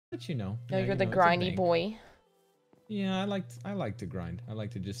But you know. No, yeah, you're you the know, it's a grindy bank. boy. Yeah, I like to grind. I like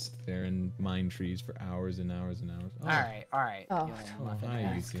to just sit there and mine trees for hours and hours and hours. Oh. All right. Oh.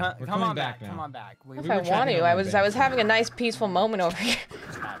 Hi, you two. We're Come coming on back back. now. Come on back. If We I were want checking to, on I my was bench. having a nice peaceful moment over here.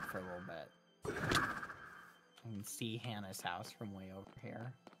 Chat for a little bit. You can see Hannah's house from way over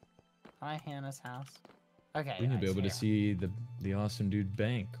here. Hi, Hannah's house. Okay. We need to be I able to see the awesome dude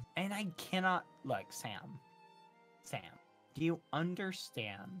bank. And I cannot look, Sam. Sam, do you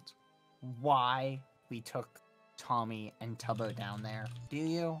understand why we took Tommy and Tubbo down there? Do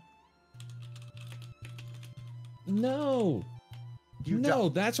you? No. No,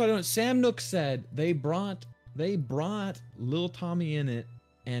 that's what I don't. Sam Nook said they brought little TommyInnit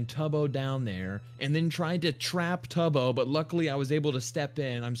and Tubbo down there and then tried to trap Tubbo, but luckily I was able to step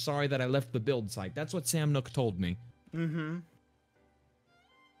in. I'm sorry that I left the build site. That's what Sam Nook told me. Mm-hmm.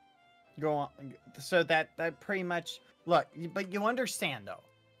 Go on. So that pretty much look, but you understand though,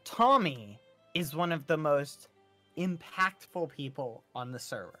 Tommy is one of the most impactful people on the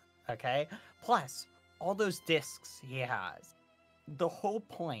server. Okay. Plus, all those discs he has. The whole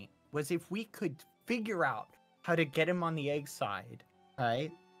point was if we could figure out how to get him on the egg side,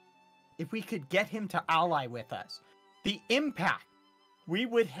 right? If we could get him to ally with us, the impact we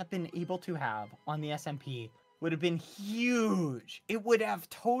would have been able to have on the SMP would have been huge. It would have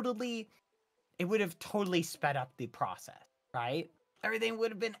totally sped up the process, right? Everything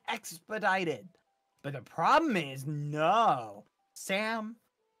would have been expedited. But the problem is, no, Sam,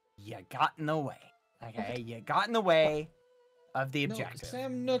 you got in the way. Okay, you got in the way of the objective. No,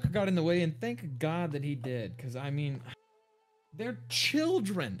 Sam Nook got in the way, and thank God that he did, because I mean, they're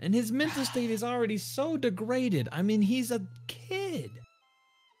children, and his mental state is already so degraded. I mean, he's a kid.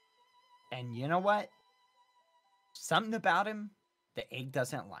 And you know what? Something about him, the egg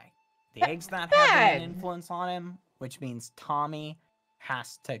doesn't like. The egg's not having an influence on him, which means Tommy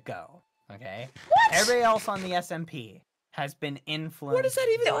has to go. Okay? What? Everybody else on the SMP has been influenced. What does that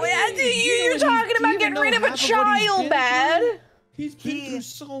even mean? You're talking about getting rid of a child, Bad. He's been through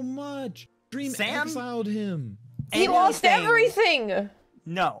so much. Dream exiled him. He lost everything.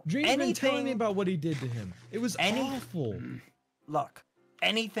 No. Dream's been telling me about what he did to him. It was awful. Look,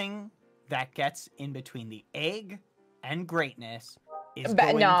 anything that gets in between the egg and greatness is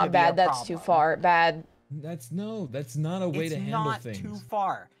going to be a Bad. That's problem. too far. Bad. That's not a way to handle things. It's not too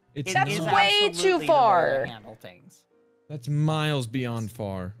far. That's way too far. Handle things. That's miles beyond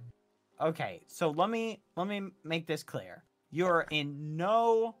far. Okay, so let me make this clear. You're in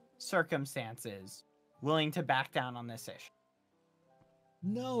no circumstances willing to back down on this issue.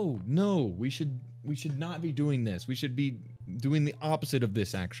 No, we should not be doing this. We should be doing the opposite of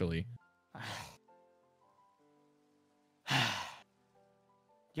this, actually.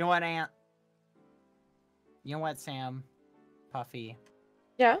 You know what, Aunt? You know what, Sam? Puffy?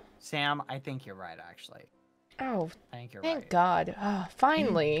 Yeah? Sam, I think you're right, actually. Oh, I think you're right. Thank God. Oh,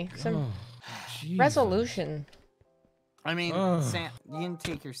 finally. Some resolution. I mean, Sam, you can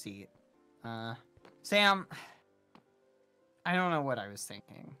take your seat. Sam, I don't know what I was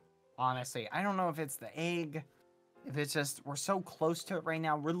thinking. Honestly, I don't know if it's the egg, if it's just we're so close to it right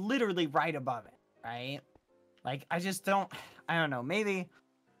now. We're literally right above it, right? Like, I don't know. Maybe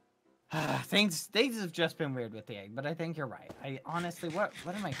things have just been weird with the egg, but I think you're right. I honestly, what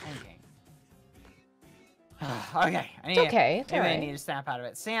am I thinking? Okay, I need to snap out of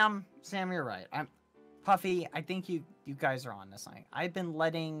it. Sam, you're right. Puffy, I think you guys are on this thing. I've been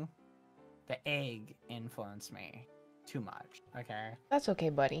letting the egg influence me too much. Okay. That's okay,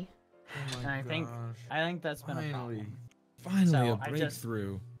 buddy. Oh and I think that's been a problem. Finally, a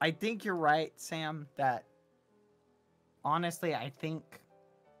breakthrough. I think you're right, Sam. That honestly, I think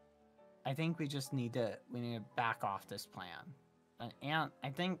we just need to back off this plan. And I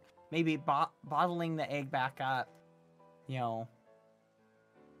think maybe bottling the egg back up,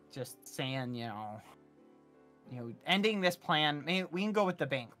 just saying, ending this plan. Maybe we can go with the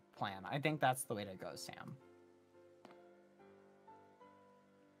bank plan. I think that's the way to go, Sam.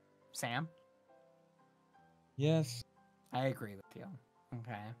 Sam? Yes. I agree with you.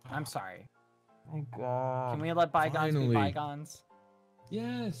 Okay. I'm sorry. Oh God. Can we let bygones be bygones?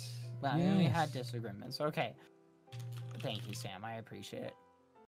 Yes. Well, I mean, we had disagreements. Okay. Thank you, Sam. I appreciate it.